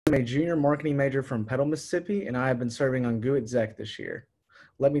I'm a junior marketing major from Petal, Mississippi, and I have been serving on GEWW this year.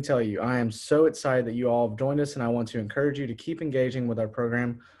 Let me tell you, I am so excited that you all have joined us, and I want to encourage you to keep engaging with our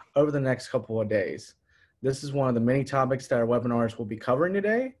program over the next couple of days. This is one of the many topics that our webinars will be covering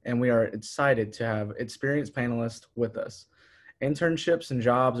today, and we are excited to have experienced panelists with us. Internships and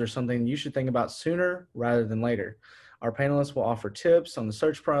jobs are something you should think about sooner rather than later. Our panelists will offer tips on the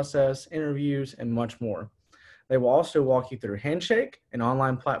search process, interviews, and much more. They will also walk you through Handshake, an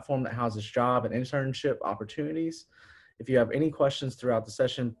online platform that houses job and internship opportunities. If you have any questions throughout the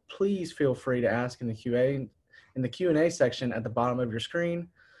session, please feel free to ask in the Q&A section at the bottom of your screen.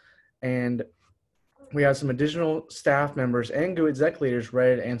 And we have some additional staff members and GEW exec leaders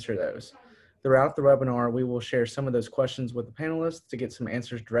ready to answer those. Throughout the webinar, we will share some of those questions with the panelists to get some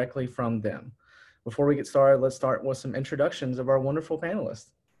answers directly from them. Before we get started, let's start with some introductions of our wonderful panelists.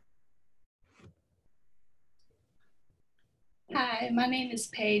 Hi, my name is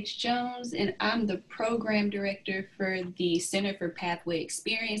Paige Jones, and I'm the program director for the Center for Pathway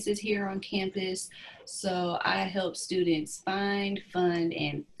Experiences here on campus. So I help students find, fund,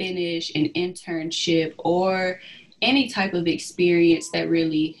 and finish an internship or any type of experience that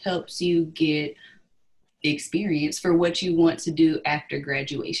really helps you get the experience for what you want to do after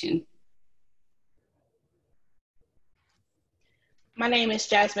graduation. My name is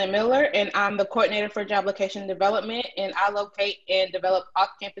Jasmine Miller, and I'm the coordinator for job location development, and I locate and develop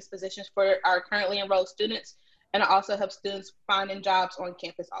off-campus positions for our currently enrolled students, and I also help students finding jobs on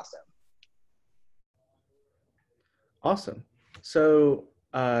campus also. Awesome. So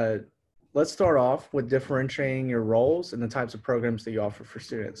let's start off with differentiating your roles and the types of programs that you offer for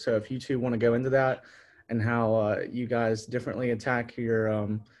students. So if you two want to go into that and how you guys differently attack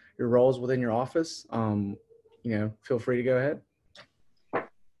your roles within your office, feel free to go ahead.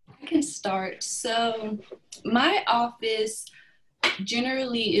 I can start. So my office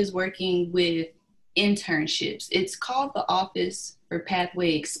generally is working with internships. It's called the Office for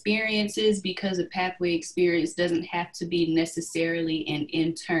Pathway Experiences because a pathway experience doesn't have to be necessarily an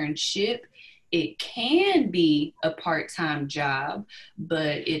internship. It can be a part-time job,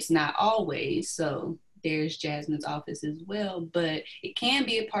 but it's not always. So there's Jasmine's office as well, but it can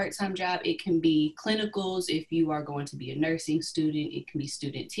be a part-time job. It can be clinicals if you are going to be a nursing student. It can be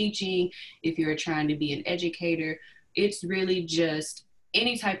student teaching if you're trying to be an educator. It's really just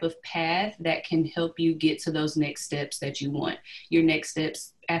any type of path that can help you get to those next steps that you want. Your next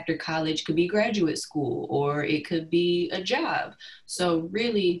steps after college could be graduate school, or it could be a job. So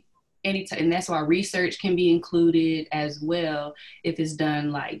really, and that's why research can be included as well if it's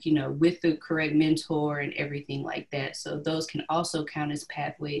done with the correct mentor and everything like that. So those can also count as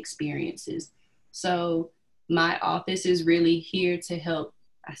pathway experiences. So my office is really here to help,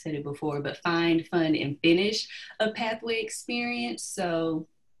 I said it before, but find, fund, and finish a pathway experience. So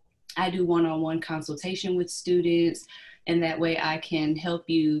I do one-on-one consultation with students, and that way I can help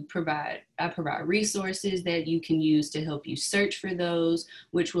you provide resources that you can use to help you search for those,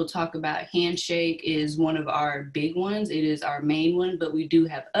 which we'll talk about. Handshake is one of our big ones. It is our main one, but we do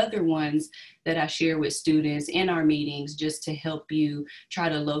have other ones that I share with students in our meetings just to help you try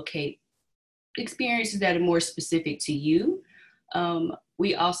to locate experiences that are more specific to you.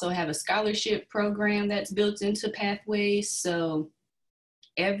 We also have a scholarship program that's built into Pathways. So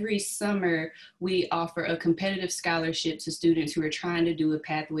every summer, we offer a competitive scholarship to students who are trying to do a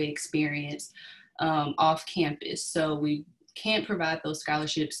pathway experience off campus. So we can't provide those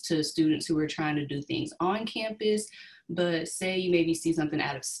scholarships to students who are trying to do things on campus, but say you maybe see something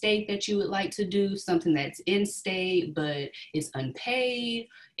out of state that you would like to do, something that's in state, but it's unpaid,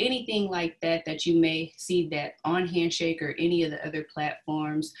 anything like that, that you may see that on Handshake or any of the other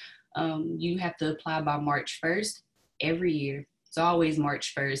platforms. You have to apply by March 1st every year. It's always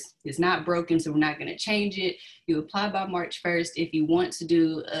March 1st. It's not broken, so we're not going to change it. You apply by March 1st if you want to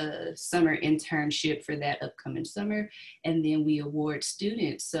do a summer internship for that upcoming summer, and then we award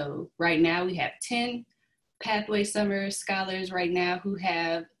students. So right now we have 10 Pathway Summer Scholars right now who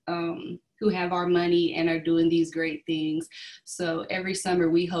have our money and are doing these great things. So every summer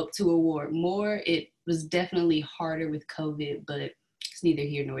we hope to award more. It was definitely harder with COVID, but it's neither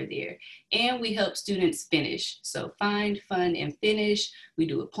here nor there. And we help students finish. So find, fund, and finish. We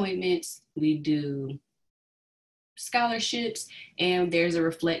do appointments, we do scholarships, and there's a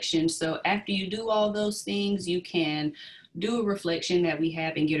reflection. So after you do all those things, you can do a reflection that we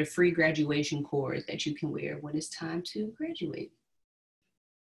have and get a free graduation cord that you can wear when it's time to graduate.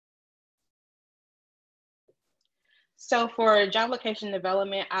 So for job location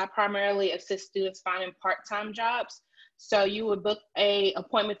development, I primarily assist students finding part-time jobs. So you would book an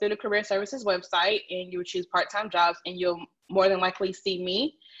appointment through the Career Services website, and you would choose part-time jobs, and you'll more than likely see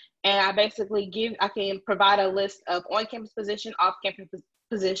me. And I can provide a list of on-campus positions, off-campus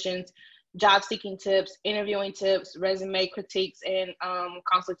positions, job seeking tips, interviewing tips, resume critiques, and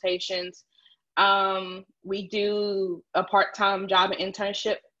consultations. We do a part-time job and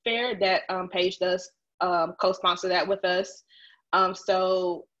internship fair that Paige does co-sponsor that with us.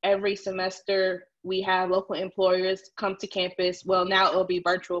 So every semester we have local employers come to campus. Well, now it'll be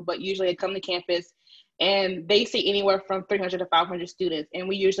virtual, but usually they come to campus and they see anywhere from 300 to 500 students. And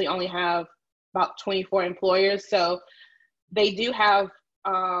we usually only have about 24 employers. So they do have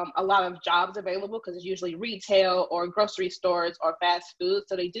a lot of jobs available because it's usually retail or grocery stores or fast food.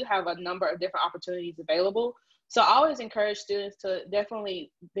 So they do have a number of different opportunities available. So I always encourage students to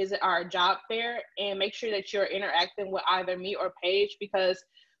definitely visit our job fair and make sure that you're interacting with either me or Paige, because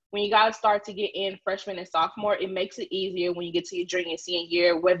when you guys start to get in freshman and sophomore, it makes it easier when you get to your junior and senior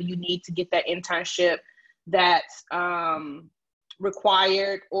year, whether you need to get that internship that's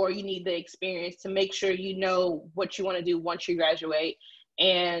required or you need the experience to make sure you know what you want to do once you graduate.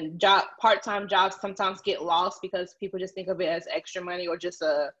 And part-time jobs sometimes get lost because people just think of it as extra money or just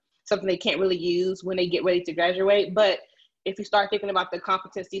something they can't really use when they get ready to graduate. But if you start thinking about the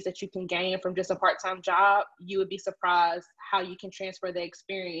competencies that you can gain from just a part-time job, you would be surprised how you can transfer the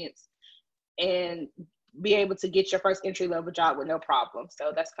experience and be able to get your first entry-level job with no problem.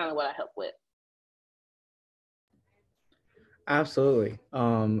 So that's kind of what I help with. Absolutely.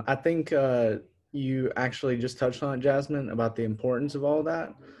 I think you actually just touched on it, Jasmine, about the importance of all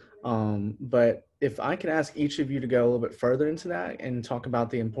that. But if I could ask each of you to go a little bit further into that and talk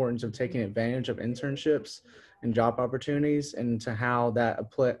about the importance of taking advantage of internships and job opportunities and to how that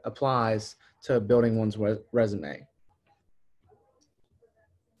applies to building one's resume.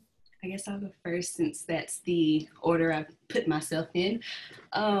 I guess I'll go first since that's the order I've put myself in.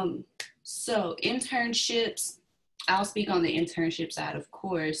 So internships, I'll speak on the internship side, of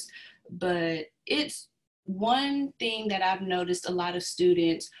course, but it's one thing that I've noticed a lot of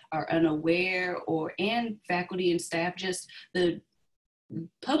students are unaware and faculty and staff, just the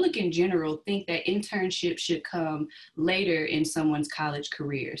public in general, think that internships should come later in someone's college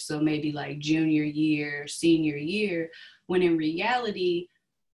career. So maybe like junior year, senior year, when in reality,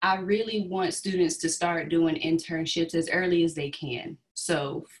 I really want students to start doing internships as early as they can.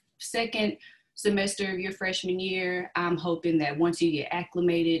 So second semester of your freshman year, I'm hoping that once you get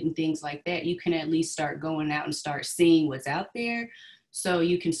acclimated and things like that, you can at least start going out and start seeing what's out there. So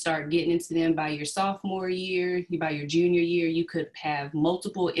you can start getting into them by your sophomore year, by your junior year. You could have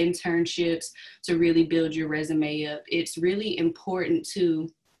multiple internships to really build your resume up. It's really important to,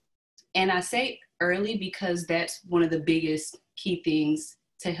 and I say early because that's one of the biggest key things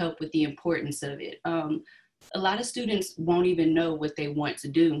to help with the importance of it. A lot of students won't even know what they want to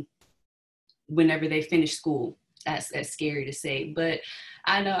do whenever they finish school. That's scary to say, but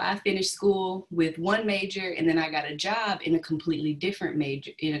I know I finished school with one major and then I got a job in a completely different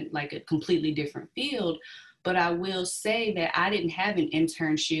major, in like a completely different field. But I will say that I didn't have an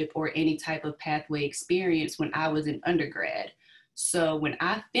internship or any type of pathway experience when I was an undergrad. So when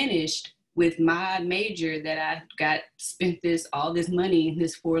I finished with my major that I spent all this money,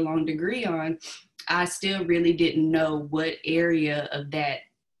 this 4-long degree on, I still really didn't know what area of that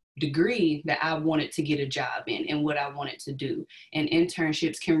degree that I wanted to get a job in and what I wanted to do. And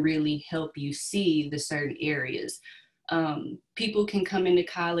internships can really help you see the certain areas. People can come into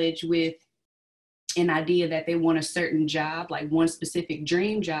college with an idea that they want a certain job, like one specific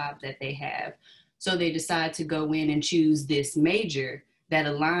dream job that they have. So they decide to go in and choose this major that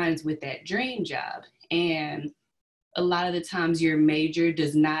aligns with that dream job. And a lot of the times your major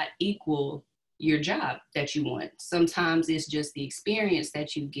does not equal your job that you want. Sometimes it's just the experience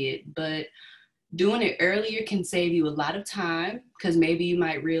that you get, but doing it earlier can save you a lot of time because maybe you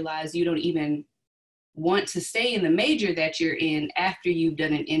might realize you don't even want to stay in the major that you're in after you've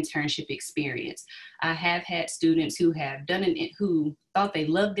done an internship experience. I have had students who who thought they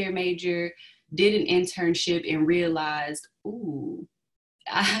loved their major, did an internship and realized, ooh,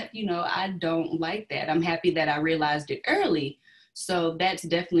 I don't like that. I'm happy that I realized it early. So that's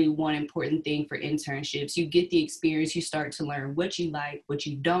definitely one important thing for internships. You get the experience, you start to learn what you like, what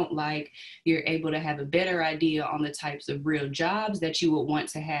you don't like. You're able to have a better idea on the types of real jobs that you would want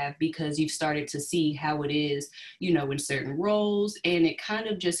to have because you've started to see how it is, in certain roles. And it kind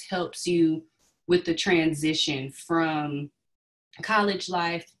of just helps you with the transition from college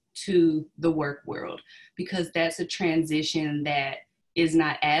life to the work world, because that's a transition that is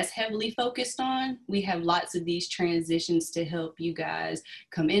not as heavily focused on. We have lots of these transitions to help you guys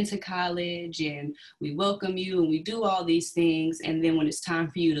come into college and we welcome you and we do all these things. And then when it's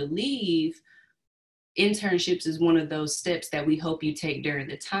time for you to leave, internships is one of those steps that we hope you take during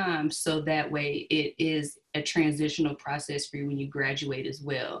the time, so that way it is a transitional process for you when you graduate as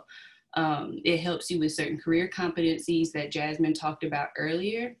well. It helps you with certain career competencies that Jasmine talked about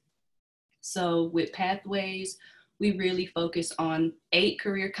earlier. So with Pathways, we really focus on 8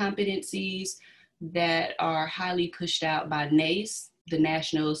 career competencies that are highly pushed out by NACE, the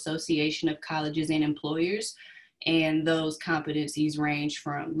National Association of Colleges and Employers. And those competencies range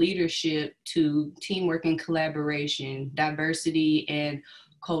from leadership to teamwork and collaboration, diversity and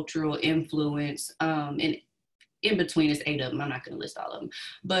cultural influence, and in between is 8 of them. I'm not going to list all of them,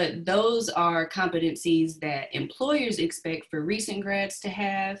 but those are competencies that employers expect for recent grads to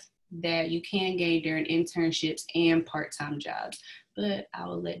have, that you can gain during internships and part-time jobs. But I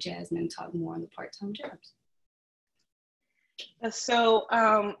will let Jasmine talk more on the part-time jobs. So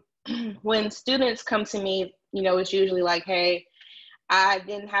when students come to me, it's usually like, hey, I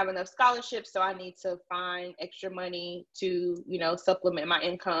didn't have enough scholarships, so I need to find extra money to, supplement my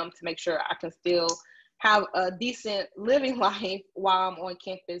income to make sure I can still have a decent living life while I'm on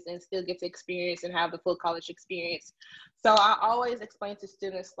campus and still get to experience and have the full college experience. So I always explain to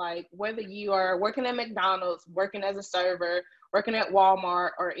students, like, whether you are working at McDonald's, working as a server, working at Walmart,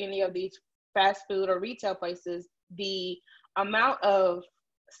 or any of these fast food or retail places, the amount of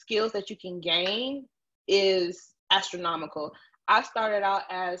skills that you can gain is astronomical. I started out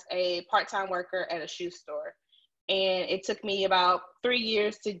as a part-time worker at a shoe store, and it took me about 3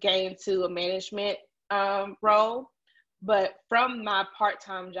 years to gain to a management role. But from my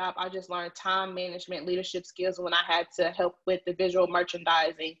part-time job, I just learned time management, leadership skills when I had to help with the visual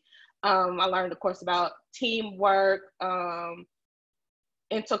merchandising. I learned, of course, about teamwork,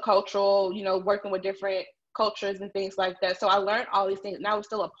 intercultural, working with different cultures and things like that. So I learned all these things, and I was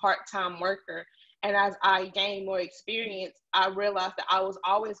still a part-time worker. And as I gained more experience, I realized that I was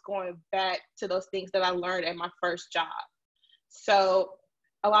always going back to those things that I learned at my first job. So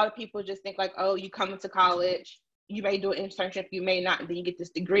a lot of people just think like, oh, you come into college, you may do an internship, you may not, and then you get this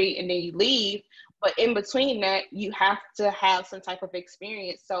degree and then you leave. But in between that, you have to have some type of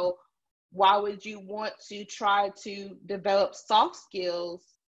experience. So why would you want to try to develop soft skills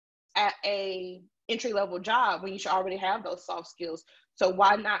at a entry-level job when you should already have those soft skills? So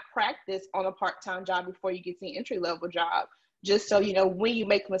why not practice on a part-time job before you get to an entry-level job? Just so, when you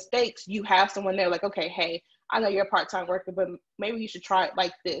make mistakes, you have someone there like, okay, hey, I know you're a part-time worker, but maybe you should try it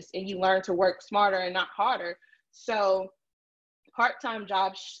like this. And you learn to work smarter and not harder. So part-time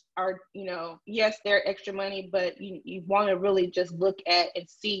jobs are, yes, they're extra money, but you want to really just look at and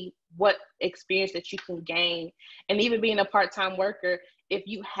see what experience that you can gain. And even being a part-time worker, if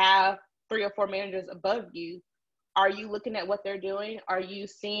you have 3 or 4 managers above you, are you looking at what they're doing? Are you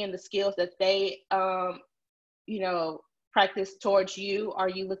seeing the skills that they, practice towards you? Are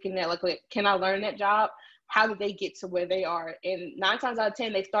you looking at like, can I learn that job? How did they get to where they are? And 9 times out of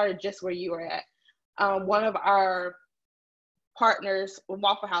 10, they started just where you were at. One of our partners with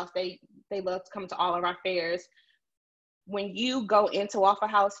Waffle House, they love to come to all of our fairs. When you go into Waffle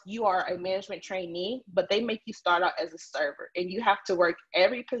House, you are a management trainee, but they make you start out as a server, and you have to work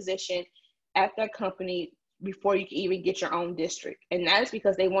every position at that company before you can even get your own district. And that is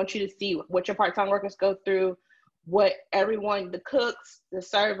because they want you to see what your part-time workers go through, what everyone, the cooks, the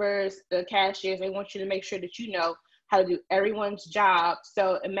servers, the cashiers, they want you to make sure that you know how to do everyone's job.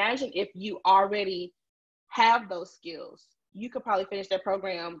 So imagine if you already have those skills, you could probably finish that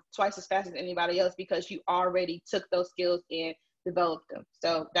program twice as fast as anybody else because you already took those skills and developed them.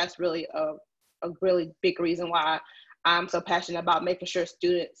 So that's really a really big reason why I'm so passionate about making sure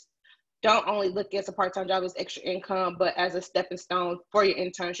students don't only look at a part-time job as extra income, but as a stepping stone for your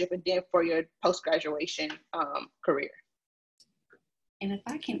internship and then for your post-graduation career. And if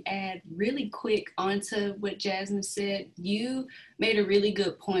I can add really quick onto what Jasmine said, you made a really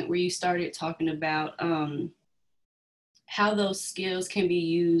good point where you started talking about how those skills can be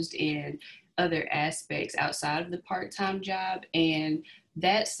used in other aspects outside of the part-time job. And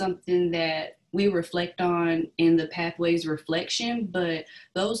that's something that we reflect on in the Pathways reflection, but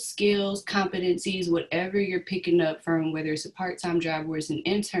those skills, competencies, whatever you're picking up from, whether it's a part-time job or it's an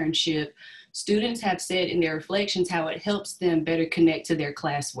internship, students have said in their reflections how it helps them better connect to their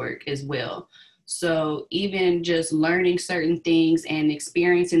classwork as well. So even just learning certain things and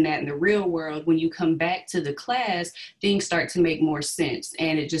experiencing that in the real world, when you come back to the class, things start to make more sense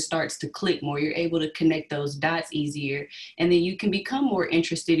and it just starts to click more. You're able to connect those dots easier, and then you can become more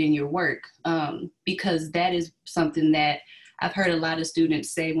interested in your work because that is something that I've heard a lot of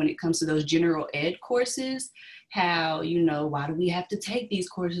students say when it comes to those general ed courses, how, why do we have to take these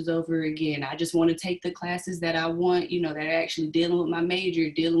courses over again? I just want to take the classes that I want, that are actually dealing with my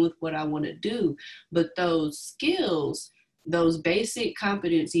major, dealing with what I want to do. But those skills, those basic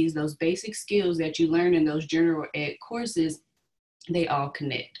competencies, those basic skills that you learn in those general ed courses, they all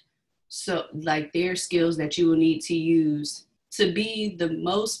connect. So like they're skills that you will need to use to be the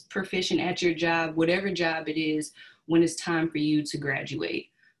most proficient at your job, whatever job it is, when it's time for you to graduate.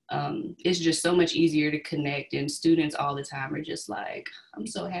 It's just so much easier to connect, and students all the time are just like, I'm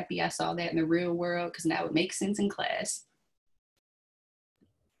so happy I saw that in the real world because now it makes sense in class.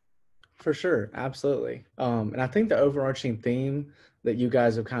 For sure, absolutely. And I think the overarching theme that you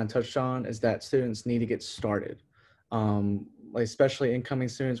guys have kind of touched on is that students need to get started. Like especially incoming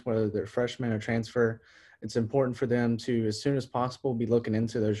students, whether they're freshmen or transfer, it's important for them to, as soon as possible, be looking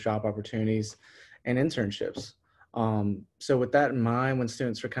into those job opportunities and internships. So with that in mind, when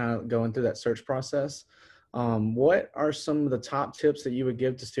students are kind of going through that search process, what are some of the top tips that you would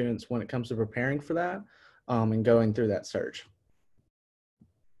give to students when it comes to preparing for that and going through that search?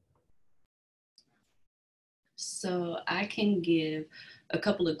 So I can give a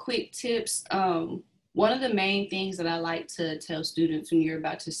couple of quick tips. One of the main things that I like to tell students when you're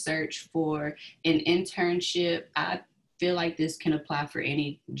about to search for an internship, I feel like this can apply for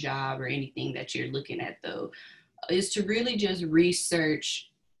any job or anything that you're looking at though, is to really just research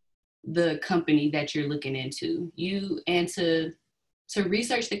the company that you're looking into. To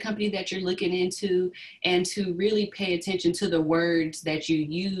research the company that you're looking into and to really pay attention to the words that you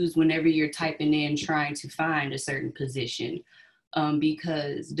use whenever you're typing in trying to find a certain position.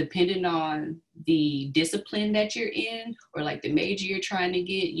 Because depending on the discipline that you're in or like the major you're trying to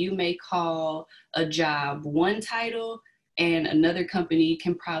get, you may call a job one title and another company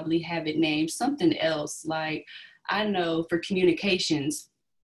can probably have it named something else. Like I know for communications,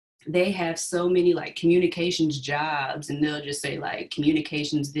 they have so many like communications jobs and they'll just say like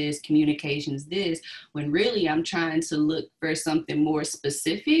communications this, when really I'm trying to look for something more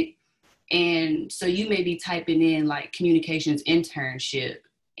specific. And so you may be typing in like communications internship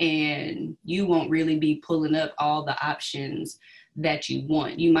and you won't really be pulling up all the options that you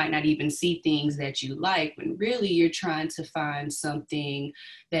want. You might not even see things that you like when really you're trying to find something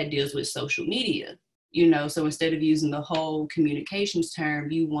that deals with social media. So instead of using the whole communications term,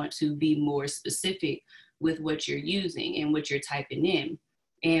 you want to be more specific with what you're using and what you're typing in.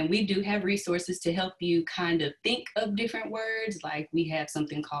 And we do have resources to help you kind of think of different words. Like we have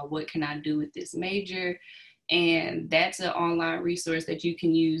something called What Can I Do with This Major? And that's an online resource that you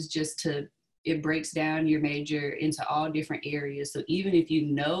can use it breaks down your major into all different areas. So even if you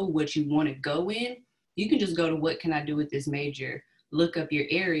know what you want to go in, you can just go to What Can I Do with This Major? Look up your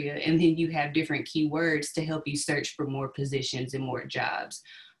area, and then you have different keywords to help you search for more positions and more jobs.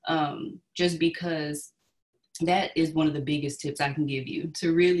 Just because that is one of the biggest tips I can give you,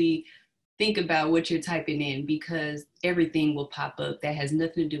 to really think about what you're typing in, because everything will pop up that has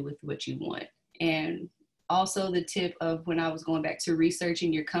nothing to do with what you want. And also the tip of when I was going back to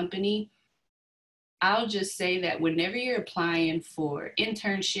researching your company, I'll just say that whenever you're applying for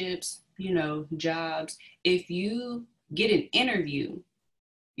internships, jobs, if you get an interview,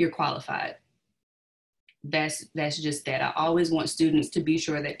 you're qualified. That's just that. I always want students to be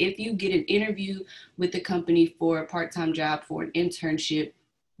sure that if you get an interview with the company for a part-time job, for an internship,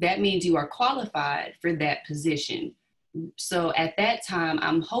 that means you are qualified for that position. So at that time,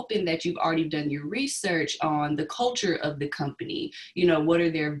 I'm hoping that you've already done your research on the culture of the company. What are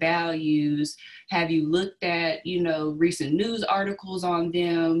their values? Have you looked at, recent news articles on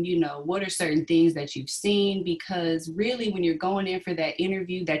them? What are certain things that you've seen? Because really, when you're going in for that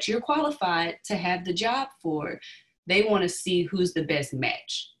interview that you're qualified to have the job for, they want to see who's the best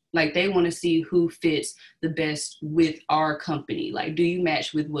match. Like they want to see who fits the best with our company. Like, do you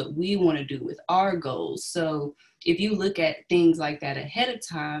match with what we want to do with our goals? So if you look at things like that ahead of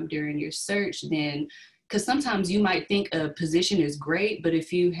time during your search, then, because sometimes you might think a position is great, but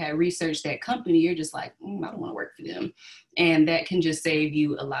if you had researched that company, you're just like, I don't want to work for them. And that can just save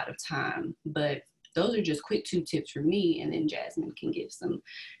you a lot of time. But those are just quick 2 tips for me. And then Jasmine can give some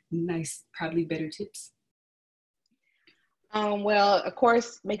nice, probably better tips. Well, of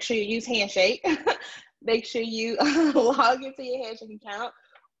course, make sure you use Handshake. Make sure you log into your Handshake account.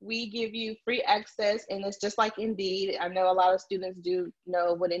 We give you free access, and it's just like Indeed. I know a lot of students do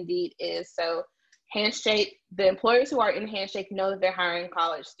know what Indeed is. So Handshake, the employers who are in Handshake know that they're hiring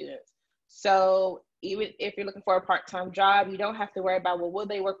college students. So even if you're looking for a part-time job, you don't have to worry about, well, will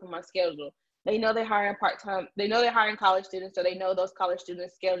they work with my schedule? They know they're hiring part-time. They know they're hiring college students, so they know those college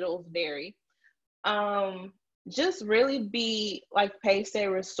students' schedules vary. just really be, like Paige said,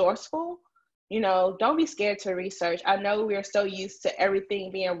 resourceful. Don't be scared to research. I know we're so used to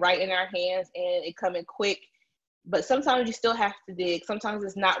everything being right in our hands and it coming quick, but sometimes you still have to dig. Sometimes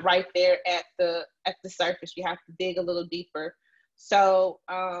it's not right there at the surface. You have to dig a little deeper. So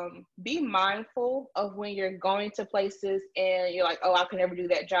be mindful of when you're going to places and you're like, oh, I can never do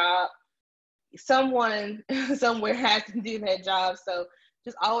that job. Someone somewhere has to do that job. So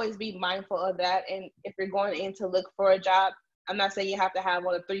just always be mindful of that. And if you're going in to look for a job, I'm not saying you have to have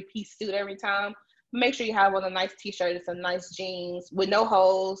on a 3-piece suit every time. Make sure you have on a nice t-shirt and some nice jeans with no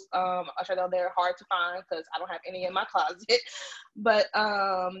holes. I'm sure they're hard to find because I don't have any in my closet, but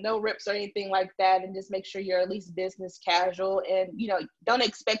no rips or anything like that. And just make sure you're at least business casual and, don't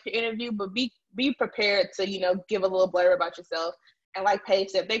expect to interview, but be prepared to, give a little blurb about yourself. And like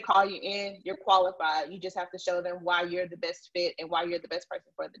Paige said, if they call you in, you're qualified. You just have to show them why you're the best fit and why you're the best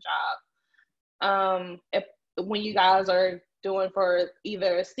person for the job. When you guys are doing for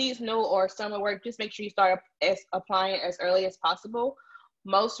either seasonal or summer work, just make sure you start applying as early as possible.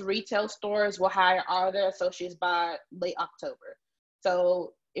 Most retail stores will hire all their associates by late October.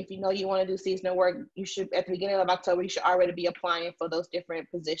 So if you know you want to do seasonal work, you should, at the beginning of October, you should already be applying for those different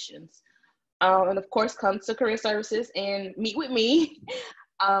positions. And of course, come to career services and meet with me.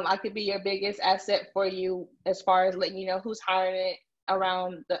 I could be your biggest asset for you as far as letting you know who's hiring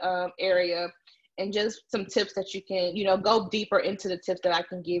around the area, and just some tips that you can, go deeper into the tips that I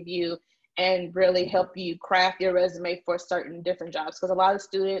can give you and really help you craft your resume for certain different jobs. Because a lot of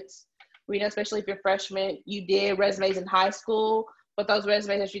students, especially if you're freshmen, you did resumes in high school, but those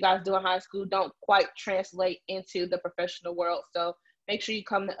resumes that you guys do in high school don't quite translate into the professional world. So make sure you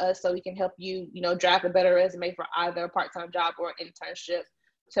come to us so we can help you, draft a better resume for either a part-time job or internship.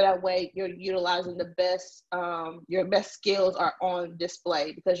 So that way you're utilizing the best, your best skills are on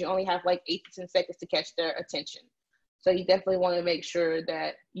display, because you only have like 8 to 10 seconds to catch their attention. So you definitely want to make sure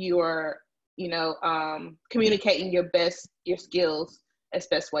that you are, communicating your skills as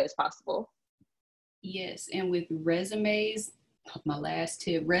best way as possible. Yes, and with resumes, my last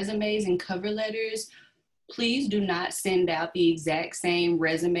tip, resumes and cover letters, please do not send out the exact same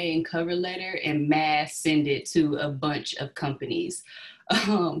resume and cover letter and mass send it to a bunch of companies.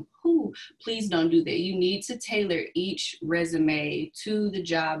 Please don't do that. You need to tailor each resume to the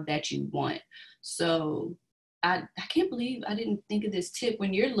job that you want. So I can't believe I didn't think of this tip.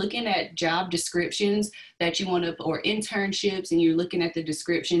 When you're looking at job descriptions that you want to, or internships, and you're looking at the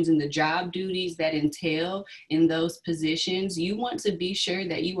descriptions and the job duties that entail in those positions, you want to be sure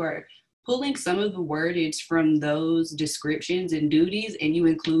that you are pulling some of the wordage from those descriptions and duties, and you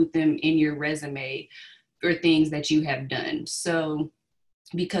include them in your resume or things that you have done. So,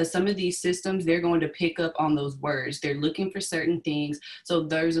 because some of these systems, they're going to pick up on those words. They're looking for certain things. So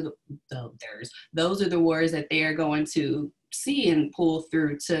those are the words that they are going to see and pull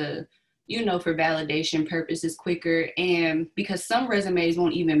through to, for validation purposes quicker. And because some resumes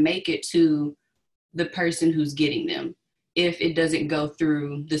won't even make it to the person who's getting them if it doesn't go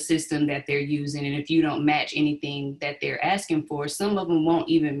through the system that they're using. And if you don't match anything that they're asking for, some of them won't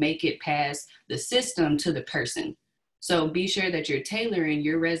even make it past the system to the person. So be sure that you're tailoring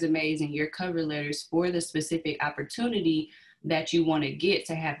your resumes and your cover letters for the specific opportunity that you want to get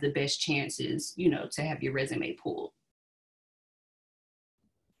to have the best chances, to have your resume pulled.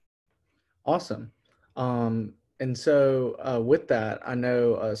 Awesome. And so with that, I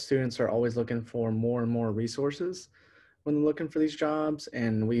know students are always looking for more and more resources when they're looking for these jobs.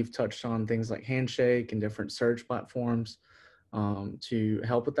 And we've touched on things like Handshake and different search platforms to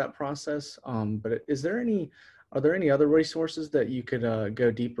help with that process. But are there any other resources that you could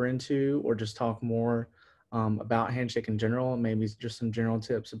go deeper into, or just talk more about Handshake in general, and maybe just some general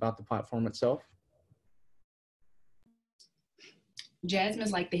tips about the platform itself?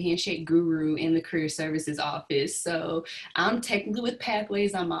 Jasmine's like the handshake guru in the career services office. So I'm technically with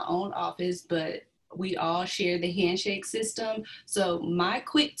Pathways on my own office, but we all share the handshake system. So my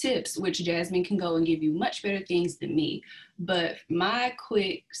quick tips, which Jasmine can go and give you much better things than me, but my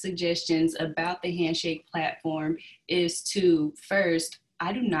quick suggestions about the handshake platform is to, first,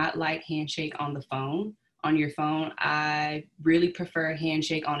 I do not like handshake on the phone. On your phone, I really prefer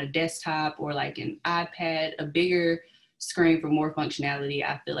handshake on a desktop or like an iPad, a bigger screen for more functionality.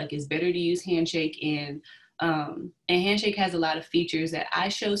 I feel like it's better to use handshake, and handshake has a lot of features that I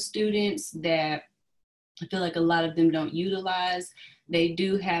show students that I feel like a lot of them don't utilize. They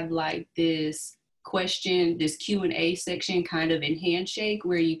do have like this Q&A section kind of in Handshake,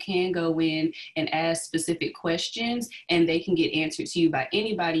 where you can go in and ask specific questions and they can get answered to you by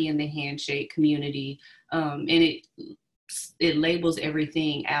anybody in the Handshake community. And it it labels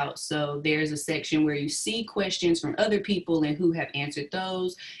everything out. So there's a section where you see questions from other people and who have answered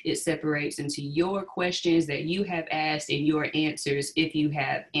those. It separates into your questions that you have asked and your answers if you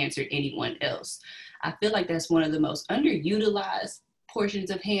have answered anyone else. I feel like that's one of the most underutilized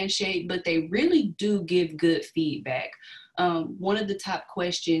portions of Handshake, but they really do give good feedback. One of the top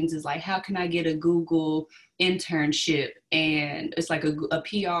questions is like, how can I get a Google internship? And it's like a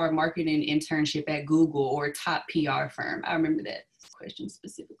PR marketing internship at Google or a top PR firm. I remember that question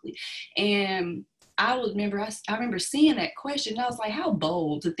specifically. And I remember seeing that question. And I was like, how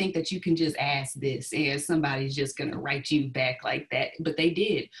bold to think that you can just ask this and somebody's just going to write you back like that. But they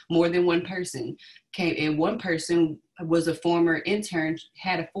did. More than one person came, and one person was a former intern,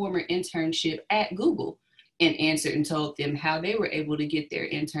 had a former internship at Google, and answered and told them how they were able to get their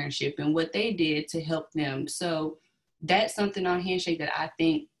internship and what they did to help them. So that's something on Handshake that I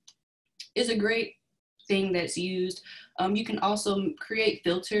think is a great thing that's used. You can also create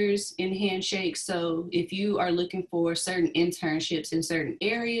filters in Handshake. So if you are looking for certain internships in certain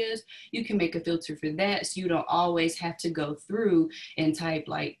areas, you can make a filter for that. So you don't always have to go through and type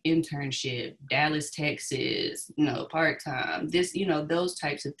like internship, Dallas, Texas, part-time, this, those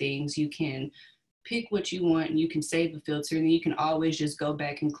types of things. You can pick what you want and you can save a filter, and then you can always just go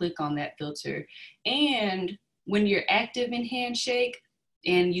back and click on that filter. And when you're active in Handshake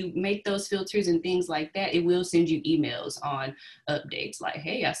and you make those filters and things like that, it will send you emails on updates like,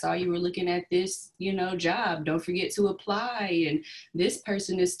 hey, I saw you were looking at this, job. Don't forget to apply. And this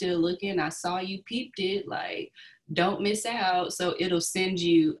person is still looking. I saw you peeped it. Like, don't miss out. So it'll send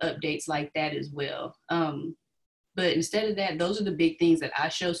you updates like that as well. But instead of that, those are the big things that I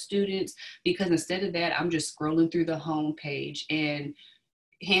show students, because instead of that, I'm just scrolling through the home page, and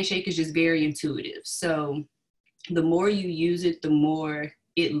Handshake is just very intuitive. So the more you use it, the more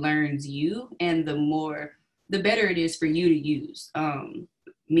it learns you, and the better it is for you to use.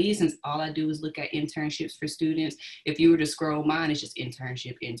 Me, since all I do is look at internships for students, if you were to scroll mine, it's just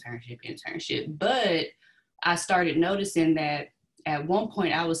internship, internship, internship. But I started noticing that at one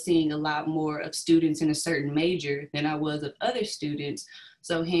point I was seeing a lot more of students in a certain major than I was of other students.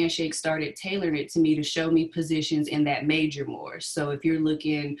 So Handshake started tailoring it to me to show me positions in that major more. So if you're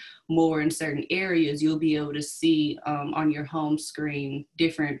looking more in certain areas, you'll be able to see on your home screen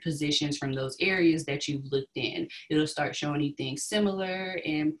different positions from those areas that you've looked in. It'll start showing you things similar,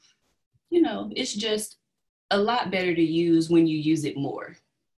 and it's just a lot better to use when you use it more.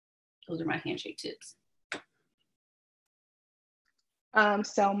 Those are my Handshake tips.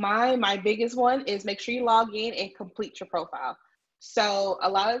 So my biggest one is make sure you log in and complete your profile. So a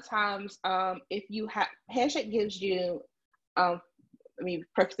lot of times, if you have, Handshake gives you, let me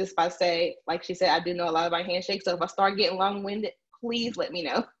preface this by saying, like she said, I do know a lot about Handshake. So if I start getting long-winded, please let me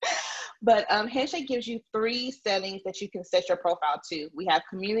know. But Handshake gives you 3 settings that you can set your profile to. We have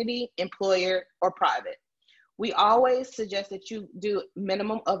community, employer, or private. We always suggest that you do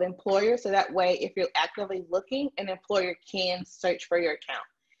minimum of employer, so that way if you're actively looking, an employer can search for your account.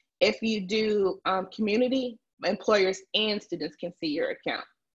 If you do community, employers and students can see your account.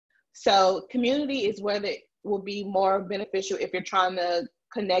 So community is where it will be more beneficial if you're trying to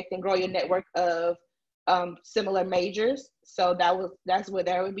connect and grow your network of similar majors. So that's where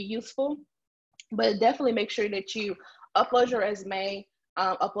that would be useful. But definitely make sure that you upload your resume,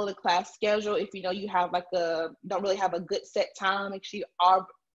 upload a class schedule. If you have don't really have a good set time, make sure you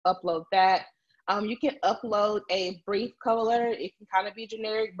upload that. You can upload a brief cover letter. It can kind of be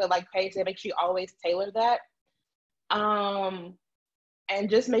generic, but like Paige said, make sure you always tailor that. And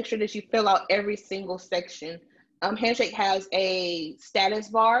just make sure that you fill out every single section. Handshake has a status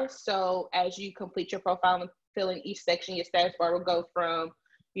bar. So as you complete your profile and fill in each section, your status bar will go from,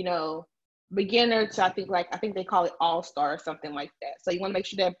 beginner to I think they call it all-star or something like that. So you want to make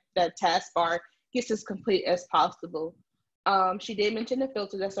sure that task bar gets as complete as possible. She did mention the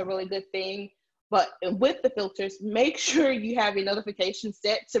filter. That's a really good thing. But with the filters, make sure you have your notifications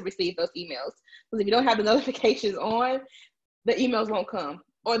set to receive those emails. Because if you don't have the notifications on, the emails won't come.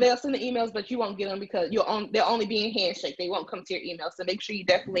 Or they'll send the emails, but you won't get them because they'll only be in Handshake. They won't come to your email. So make sure you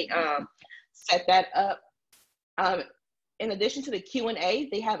definitely set that up. In addition to the Q&A,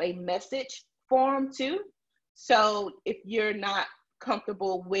 they have a message form too. So if you're not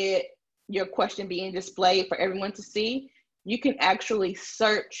comfortable with your question being displayed for everyone to see, you can actually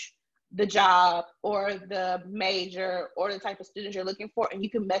search the job or the major or the type of students you're looking for, and you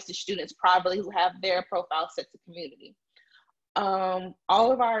can message students privately who have their profile set to community.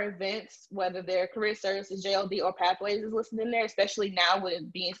 All of our events, whether they're career services, JLD, or pathways, is listed in there, especially now with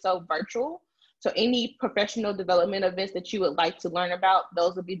it being so virtual. So any professional development events that you would like to learn about,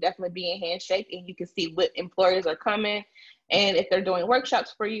 those will be definitely be in Handshake, and you can see what employers are coming and if they're doing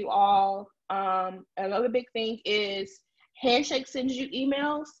workshops for you all. Another big thing is Handshake sends you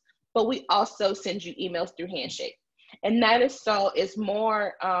emails, but we also send you emails through Handshake. And that is so it's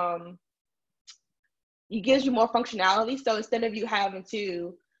more, it gives you more functionality. So instead of you having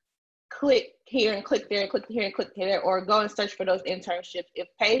to click here and click there and click here and click there, or go and search for those internships, if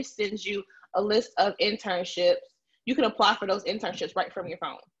Paige sends you a list of internships, you can apply for those internships right from your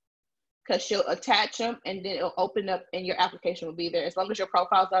phone, because she'll attach them and then it'll open up and your application will be there. As long as your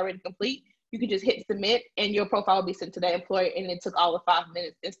profile is already complete, you can just hit submit and your profile will be sent to that employer, and it took all of 5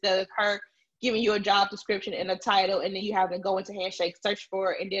 minutes instead of her giving you a job description and a title and then you have to go into Handshake, search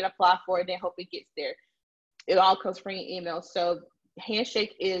for it, and then apply for it, and then hope it gets there. It all comes from your email. So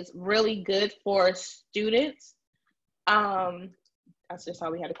Handshake is really good for students. That's just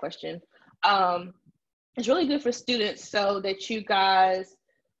how we had a question. It's really good for students so that you guys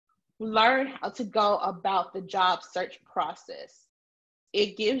learn how to go about the job search process.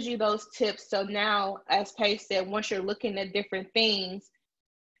 It gives you those tips. So now, as Paige said, once you're looking at different things,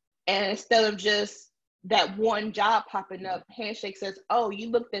 and instead of just that one job popping up, Handshake says, oh, you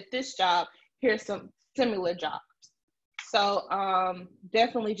looked at this job, here's some similar jobs. So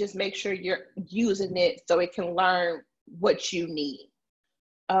definitely just make sure you're using it so it can learn what you need.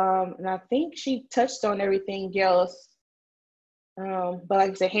 And I think she touched on everything else. But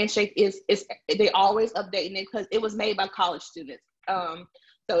like I said, Handshake is they always updating it because it was made by college students.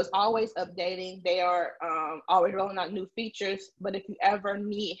 So it's always updating. They are always rolling out new features. But if you ever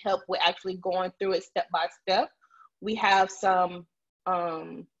need help with actually going through it step by step, we have some.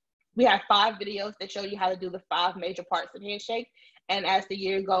 We have 5 videos that show you how to do the 5 major parts of Handshake. And as the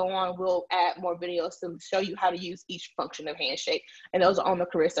year go on, we'll add more videos to show you how to use each function of Handshake. And those are on the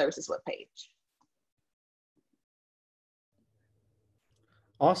Career Services webpage.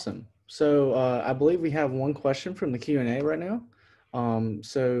 Awesome. So I believe we have one question from the Q&A right now.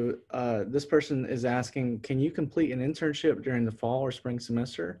 This person is asking, can you complete an internship during the fall or spring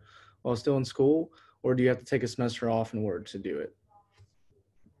semester while still in school, or do you have to take a semester off in order to do it?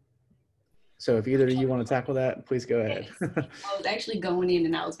 So if either of you want to tackle that, please go ahead. Yes. I was actually going in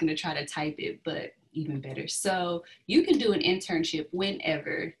and I was going to try to type it, but even better. So you can do an internship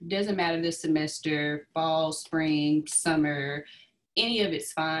whenever. Doesn't matter the semester, fall, spring, summer, any of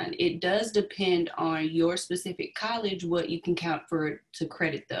it's fine. It does depend on your specific college, what you can count for to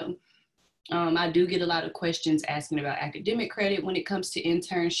credit though. I do get a lot of questions asking about academic credit when it comes to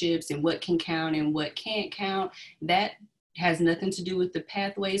internships and what can count and what can't count. That has nothing to do with the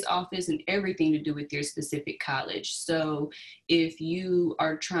Pathways office and everything to do with your specific college. So if you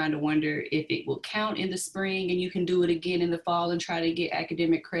are trying to wonder if it will count in the spring and you can do it again in the fall and try to get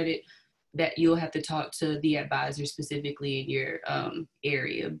academic credit, that you'll have to talk to the advisor specifically in your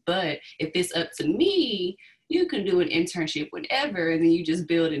area. But if it's up to me, you can do an internship whenever, and then you just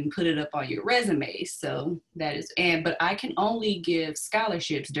build it and put it up on your resume. So that is, but I can only give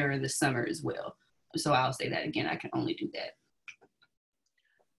scholarships during the summer as well. So I'll say that again, I can only do that.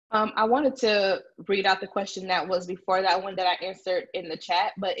 I wanted to read out the question that was before that one that I answered in the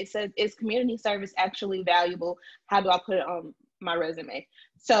chat, but it says, is community service actually valuable? How do I put it on my resume?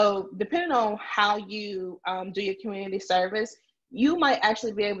 So depending on how you do your community service, you might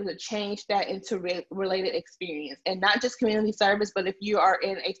actually be able to change that into related experience, and not just community service, but if you are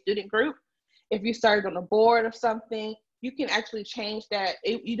in a student group, if you started on a board of something, you can actually change that.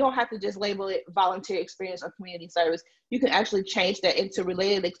 You don't have to just label it volunteer experience or community service. You can actually change that into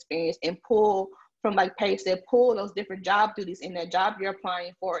related experience and pull from, like Paige said, pull those different job duties in that job you're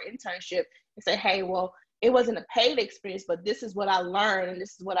applying for internship and say, hey, well, it wasn't a paid experience, but this is what I learned and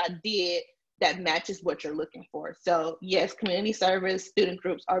this is what I did that matches what you're looking for. So yes, community service, student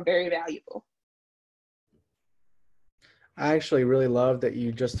groups are very valuable. I actually really love that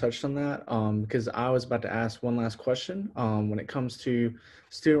you just touched on that because I was about to ask one last question. When it comes to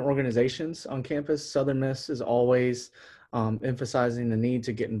student organizations on campus, Southern Miss is always emphasizing the need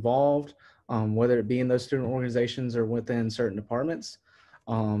to get involved, whether it be in those student organizations or within certain departments.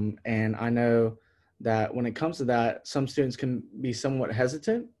 And I know that when it comes to that, some students can be somewhat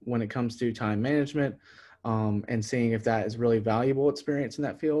hesitant when it comes to time management and seeing if that is really valuable experience in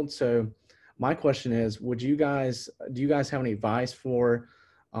that field. So my question is, do you guys have any advice for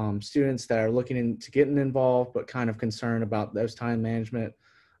students that are looking into getting involved, but kind of concerned about those time management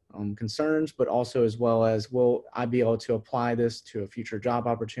concerns, but also as well as, will I be able to apply this to a future job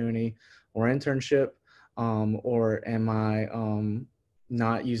opportunity or internship, or am I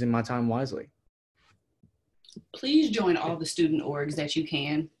not using my time wisely? Please join all the student orgs that you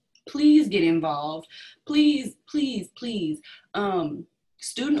can. please get involved. Please, please, please.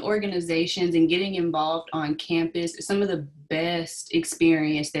 Student organizations and getting involved on campus is some of the best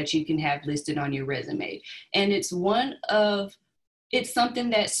experience that you can have listed on your resume. And it's something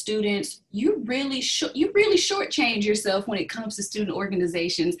that students, you really shortchange yourself when it comes to student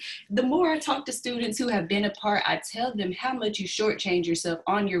organizations. The more I talk to students who have been a part, I tell them how much you shortchange yourself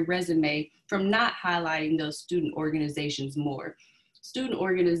on your resume from not highlighting those student organizations more. Student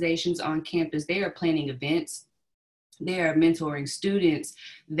organizations on campus, they are planning events, they are mentoring students,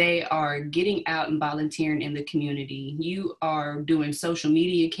 they are getting out and volunteering in the community. You are doing social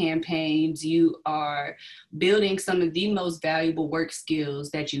media campaigns, you are building some of the most valuable work skills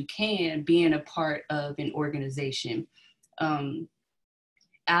that you can being a part of an organization. I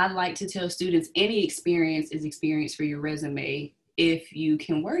like to tell students any experience is experience for your resume if you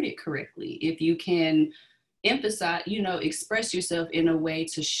can word it correctly, if you can emphasize, express yourself in a way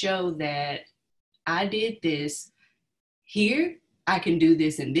to show that I did this here, I can do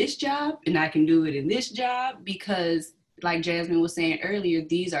this in this job, and I can do it in this job, because like Jasmine was saying earlier,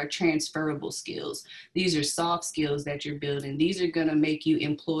 these are transferable skills. These are soft skills that you're building. These are going to make you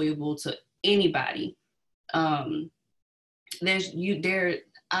employable to anybody. I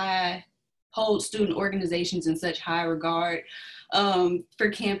hold student organizations in such high regard for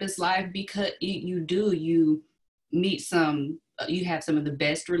campus life, because you have some of the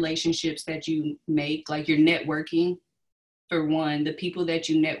best relationships that you make, like your networking. For one, the people that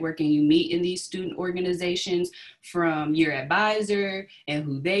you network and you meet in these student organizations, from your advisor and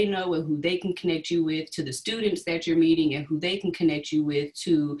who they know and who they can connect you with, to the students that you're meeting and who they can connect you with,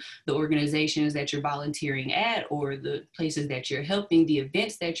 to the organizations that you're volunteering at, or the places that you're helping, the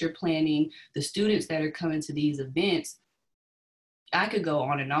events that you're planning, the students that are coming to these events. I could go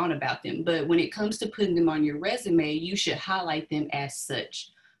on and on about them, but when it comes to putting them on your resume, you should highlight them as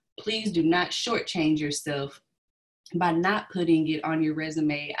such. Please do not shortchange yourself by not putting it on your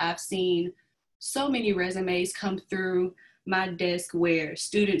resume. I've seen so many resumes come through my desk where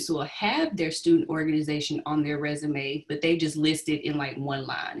students will have their student organization on their resume, but they just list it in like one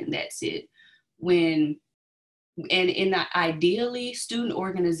line and that's it. Ideally, student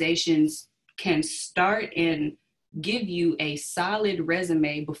organizations can start and give you a solid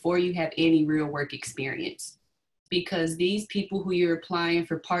resume before you have any real work experience. Because these people who you're applying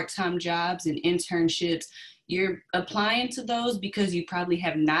for part-time jobs and internships, you're applying to those because you probably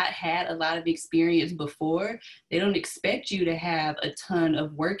have not had a lot of experience before. They don't expect you to have a ton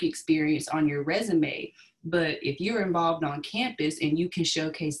of work experience on your resume. But if you're involved on campus and you can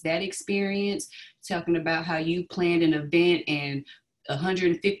showcase that experience, talking about how you planned an event and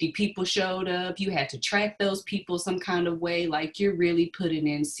 150 people showed up, you had to track those people some kind of way, like you're really putting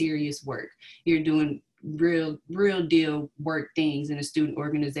in serious work. You're doing real deal work things in a student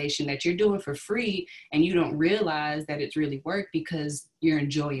organization that you're doing for free, and you don't realize that it's really work because you're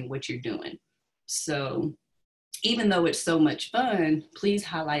enjoying what you're doing. So even though it's so much fun, please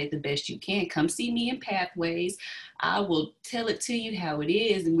highlight it the best you can. Come see me in Pathways. I will tell it to you how it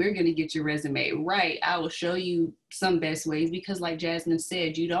is, and we're going to get your resume right. I will show you some best ways, because like Jasmine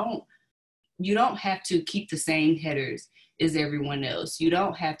said, you don't have to keep the same headers as everyone else. You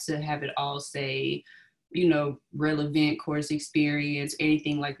don't have to have it all say, relevant course experience,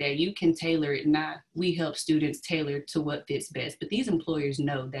 anything like that. You can tailor it. We help students tailor to what fits best. But these employers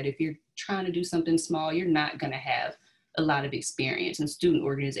know that if you're trying to do something small, you're not going to have a lot of experience, and student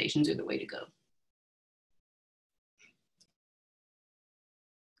organizations are the way to go.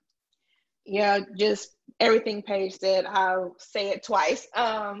 Yeah, just everything Paige said, I'll say it twice.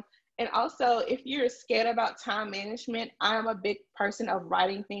 And also, if you're scared about time management, I'm a big person of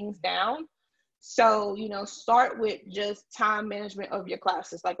writing things down. So, start with just time management of your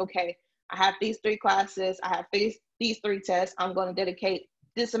classes. Like, okay, I have these 3 classes, I have these 3 tests, I'm going to dedicate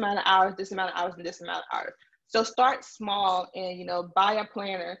this amount of hours, this amount of hours, and this amount of hours. So start small and, buy a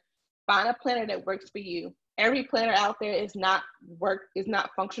planner, find a planner that works for you. Every planner out there is not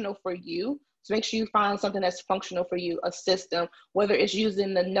functional for you. So make sure you find something that's functional for you, a system, whether it's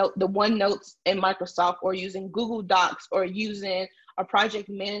using the OneNotes in Microsoft, or using Google Docs, or using a project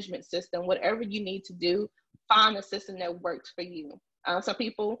management system. Whatever you need to do, find a system that works for you. Some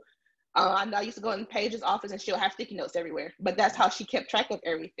people, I know I used to go in Paige's office and she'll have sticky notes everywhere, but that's how she kept track of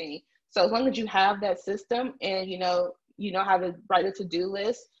everything. So as long as you have that system and you know how to write a to-do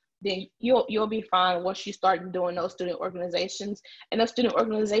list, then you'll be fine once you start doing those student organizations. And those student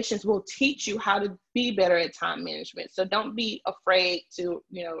organizations will teach you how to be better at time management. So don't be afraid to,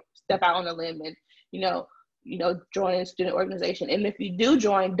 step out on a limb and, join a student organization. And if you do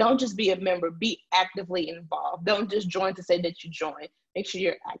join, don't just be a member, be actively involved. Don't just join to say that you joined. Make sure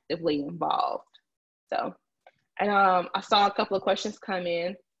you're actively involved. So, and I saw a couple of questions come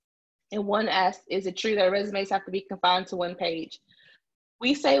in, and one asked, is it true that resumes have to be confined to one page?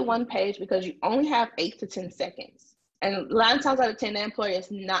 We say one page because you only have 8 to 10 seconds. And a lot of times out of 10, the employer is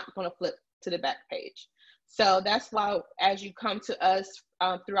not going to flip to the back page. So that's why as you come to us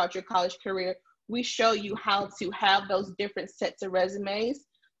throughout your college career, we show you how to have those different sets of resumes.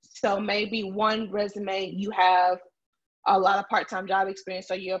 So maybe one resume, you have a lot of part-time job experience,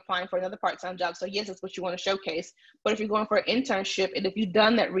 so you're applying for another part-time job. So yes, that's what you want to showcase. But if you're going for an internship, and if you've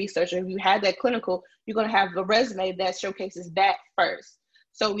done that research, or if you had that clinical, you're going to have the resume that showcases that first.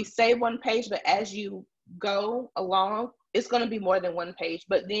 So we say one page, but as you go along, it's going to be more than one page.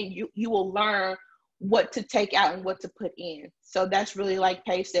 But then you will learn what to take out and what to put in. So that's really, like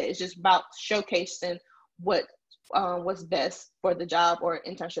Paige said, it's just about showcasing what's best for the job or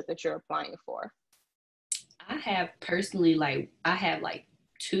internship that you're applying for. I have personally, I have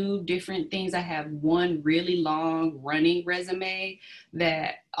two different things. I have one really long running resume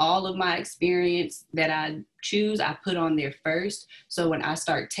that all of my experience that I choose, I put on there first. So when I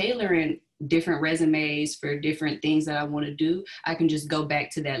start tailoring different resumes for different things that I want to do, I can just go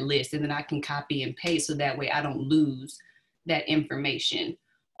back to that list and then I can copy and paste, so that way I don't lose that information.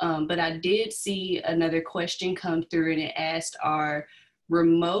 But I did see another question come through, and it asked, are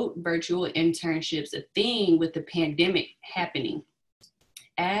remote virtual internships a thing with the pandemic happening?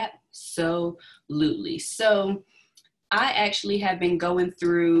 Absolutely. So I actually have been going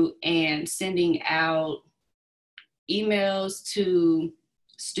through and sending out emails to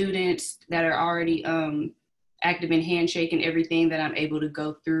students that are already active in Handshake and everything that I'm able to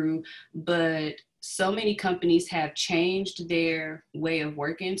go through. But so many companies have changed their way of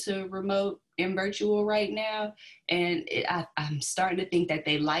working to remote and virtual right now. And I'm starting to think that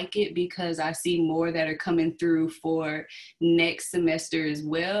they like it, because I see more that are coming through for next semester as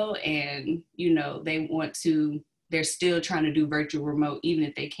well. And, they're still trying to do virtual remote, even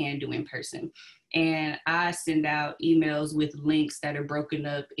if they can do in person. And I send out emails with links that are broken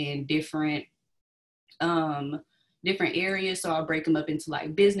up in different areas. So I'll break them up into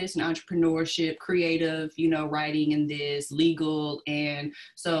like business and entrepreneurship, creative, writing in this, legal. And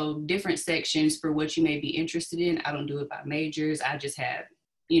so different sections for what you may be interested in. I don't do it by majors. I just have,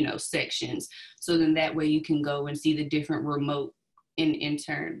 sections. So then that way you can go and see the different remote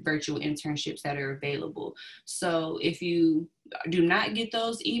virtual internships that are available. So if you do not get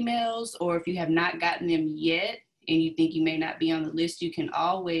those emails, or if you have not gotten them yet and you think you may not be on the list, you can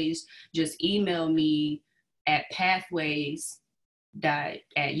always just email me at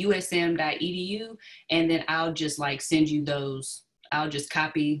pathways.usm.edu, and then I'll just send you those. I'll just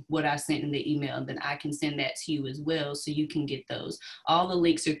copy what I sent in the email, and then I can send that to you as well, so you can get those. All the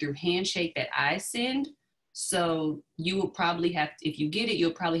links are through Handshake that I send. So you will probably have to, if you get it,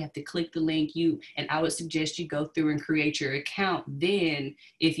 you'll probably have to click the link. And I would suggest you go through and create your account then,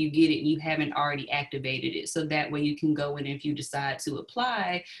 if you get it and you haven't already activated it. So that way you can go in, if you decide to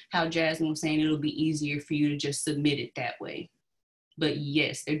apply, how Jasmine was saying, it'll be easier for you to just submit it that way. But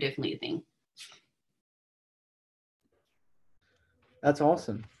yes, they're definitely a thing. That's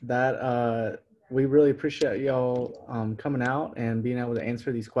awesome. That we really appreciate y'all coming out and being able to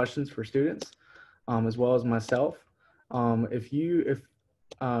answer these questions for students, as well as myself. If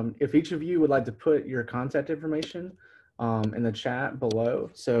each of you would like to put your contact information in the chat below,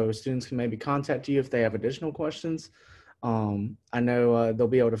 so students can maybe contact you if they have additional questions. I know they'll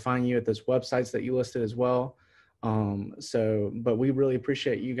be able to find you at those websites that you listed as well. But we really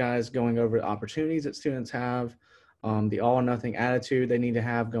appreciate you guys going over the opportunities that students have, the all or nothing attitude they need to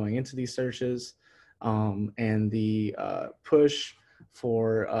have going into these searches, and the push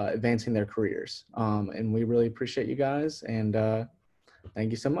for advancing their careers. And we really appreciate you guys, and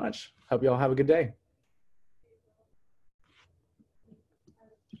thank you so much. Hope you all have a good day.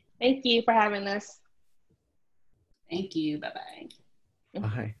 Thank you for having us. Thank you. Bye-bye.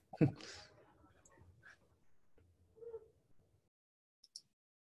 Bye.